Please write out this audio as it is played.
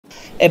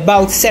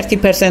About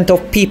 30%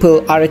 of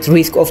people are at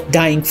risk of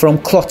dying from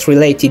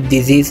clot-related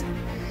disease,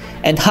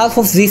 and half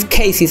of these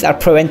cases are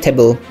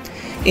preventable.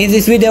 In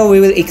this video we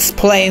will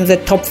explain the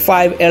top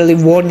 5 early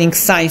warning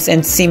signs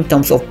and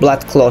symptoms of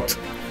blood clot,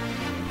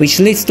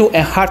 which leads to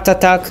a heart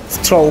attack,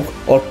 stroke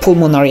or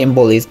pulmonary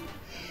embolism.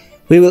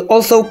 We will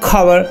also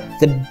cover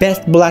the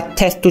best blood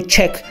test to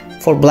check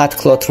for blood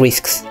clot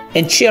risks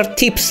and share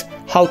tips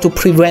how to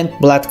prevent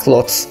blood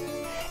clots.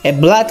 A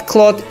blood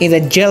clot is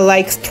a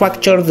gel-like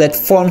structure that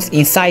forms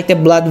inside a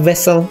blood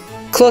vessel.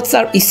 Clots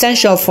are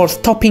essential for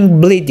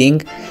stopping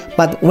bleeding,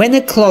 but when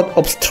a clot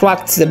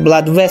obstructs the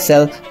blood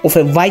vessel of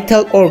a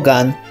vital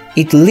organ,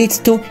 it leads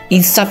to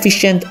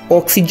insufficient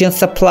oxygen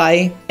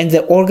supply and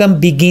the organ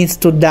begins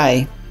to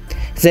die.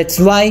 That's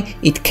why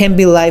it can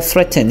be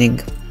life-threatening.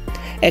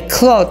 A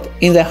clot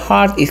in the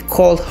heart is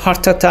called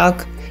heart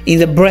attack, in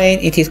the brain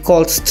it is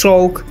called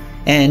stroke,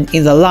 and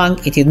in the lung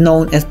it is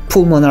known as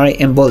pulmonary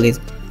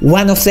embolism.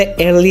 One of the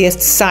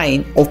earliest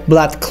signs of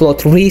blood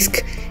clot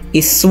risk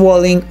is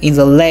swelling in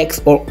the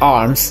legs or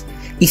arms,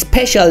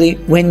 especially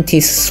when it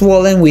is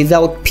swollen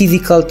without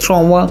physical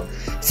trauma.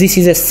 This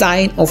is a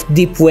sign of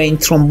deep vein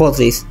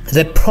thrombosis.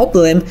 The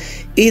problem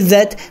is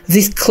that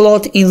this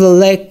clot in the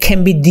leg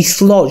can be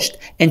dislodged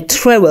and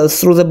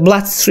travels through the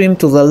bloodstream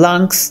to the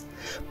lungs,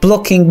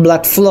 blocking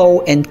blood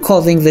flow and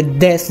causing the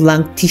dead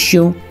lung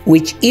tissue,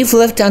 which if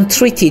left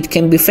untreated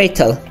can be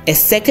fatal. A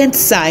second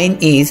sign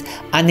is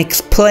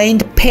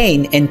unexplained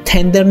pain and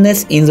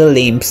tenderness in the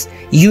limbs,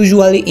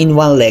 usually in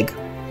one leg.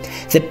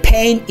 The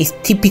pain is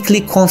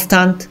typically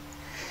constant.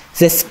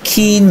 The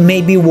skin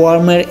may be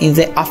warmer in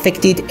the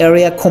affected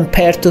area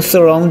compared to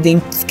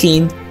surrounding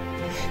skin.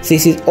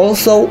 This is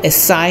also a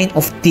sign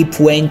of deep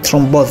vein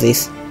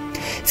thrombosis.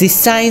 These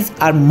signs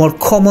are more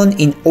common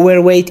in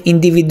overweight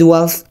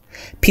individuals,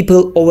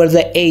 people over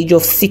the age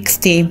of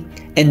 60,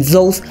 and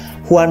those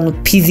who are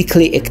not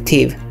physically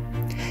active.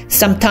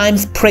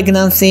 Sometimes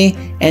pregnancy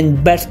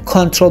and birth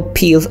control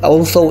pills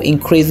also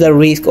increase the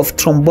risk of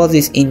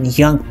thrombosis in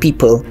young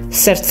people.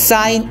 Third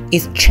sign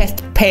is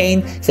chest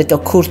pain that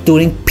occurs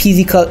during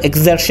physical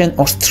exertion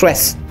or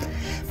stress,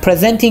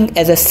 presenting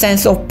as a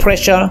sense of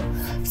pressure,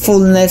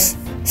 fullness,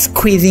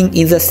 squeezing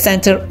in the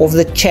center of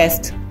the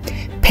chest.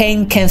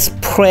 Pain can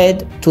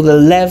spread to the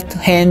left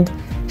hand,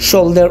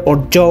 shoulder or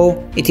jaw.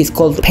 It is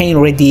called pain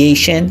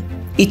radiation.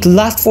 It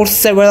lasts for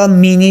several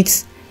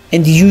minutes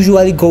and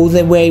usually goes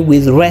away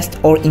with rest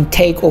or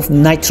intake of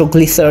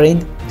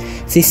nitroglycerin.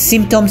 This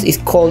symptom is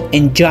called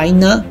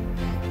angina,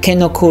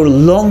 can occur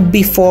long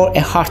before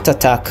a heart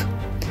attack.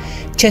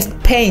 Chest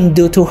pain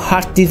due to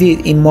heart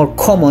disease is more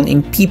common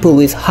in people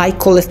with high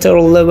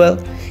cholesterol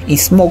level, in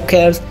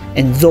smokers,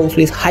 and those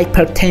with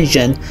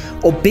hypertension.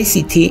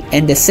 Obesity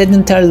and a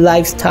sedentary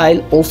lifestyle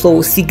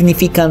also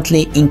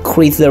significantly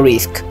increase the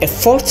risk. A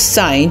fourth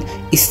sign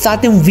is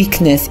sudden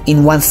weakness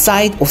in one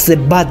side of the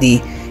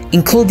body,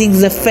 including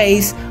the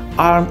face,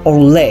 arm or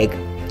leg.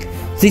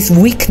 This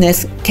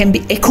weakness can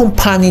be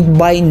accompanied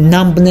by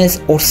numbness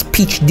or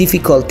speech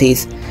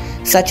difficulties,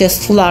 such as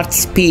slurred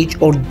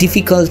speech or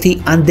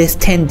difficulty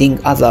understanding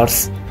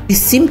others.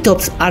 These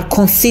symptoms are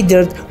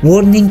considered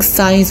warning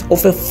signs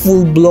of a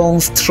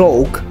full-blown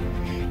stroke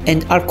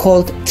and are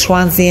called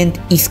transient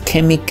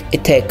ischemic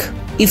attack.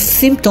 If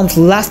symptoms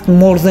last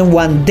more than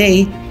 1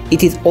 day,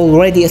 it is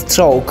already a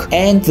stroke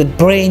and the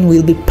brain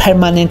will be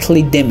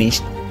permanently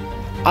damaged.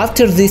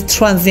 After these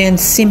transient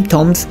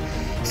symptoms,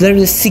 there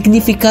is a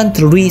significant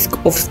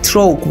risk of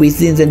stroke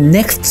within the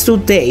next 2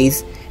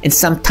 days and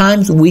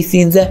sometimes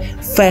within the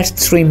first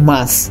 3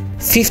 months.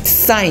 Fifth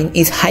sign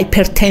is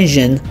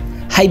hypertension.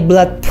 High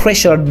blood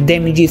pressure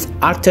damages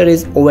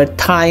arteries over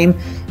time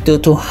due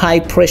to high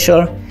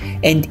pressure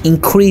and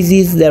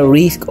increases the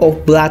risk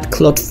of blood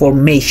clot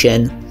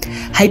formation.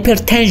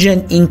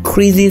 Hypertension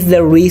increases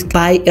the risk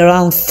by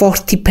around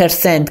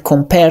 40%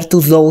 compared to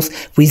those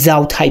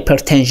without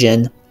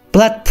hypertension.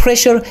 Blood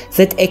pressure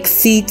that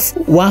exceeds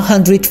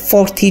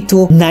 140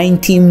 to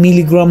 90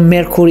 mg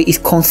mercury is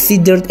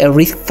considered a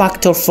risk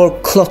factor for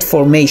clot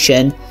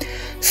formation.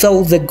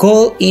 So the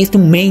goal is to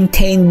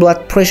maintain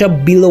blood pressure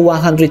below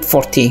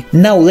 140.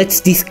 Now let's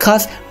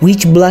discuss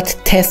which blood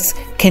tests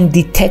can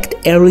detect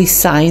early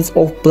signs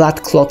of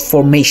blood clot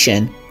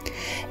formation.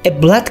 A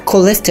blood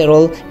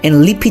cholesterol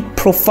and lipid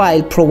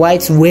profile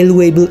provides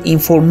valuable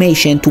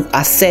information to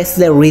assess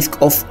the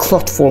risk of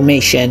clot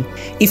formation.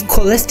 If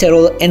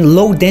cholesterol and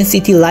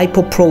low-density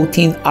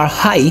lipoproteins are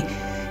high,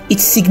 it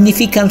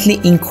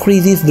significantly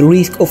increases the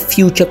risk of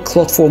future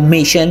clot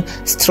formation,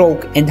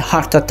 stroke and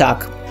heart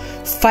attack.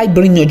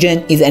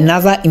 Fibrinogen is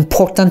another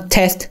important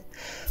test.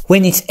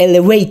 When it's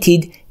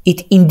elevated,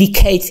 it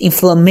indicates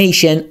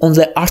inflammation on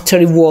the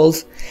artery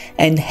walls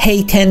and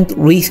heightened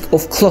risk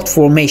of clot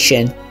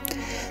formation.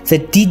 The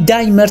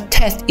D-dimer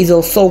test is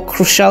also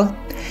crucial.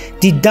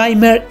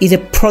 D-dimer is a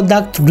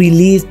product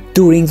released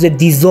during the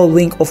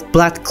dissolving of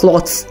blood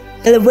clots.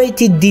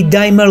 Elevated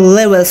D-dimer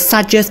levels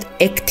suggest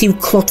active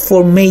clot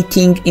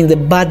formating in the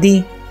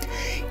body,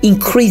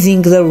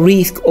 increasing the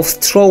risk of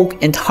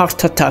stroke and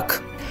heart attack.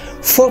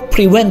 For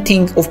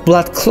preventing of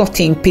blood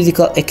clotting,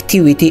 physical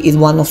activity is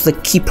one of the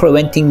key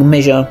preventing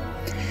measures.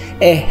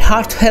 A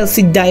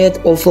heart-healthy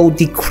diet also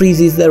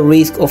decreases the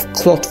risk of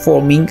clot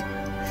forming,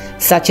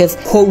 such as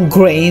whole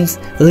grains,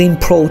 lean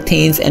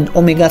proteins and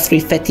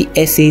omega-3 fatty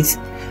acids.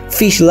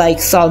 Fish like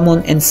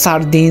salmon and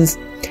sardines,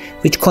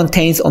 which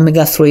contains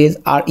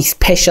omega-3s, are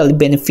especially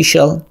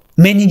beneficial.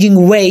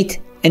 Managing weight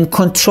and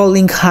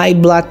controlling high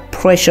blood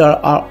pressure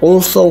are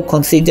also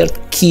considered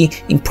key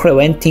in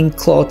preventing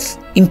clots.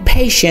 In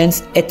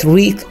patients at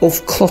risk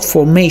of clot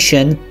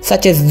formation,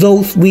 such as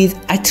those with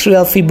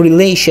atrial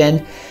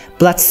fibrillation,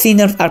 blood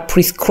thinners are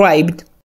prescribed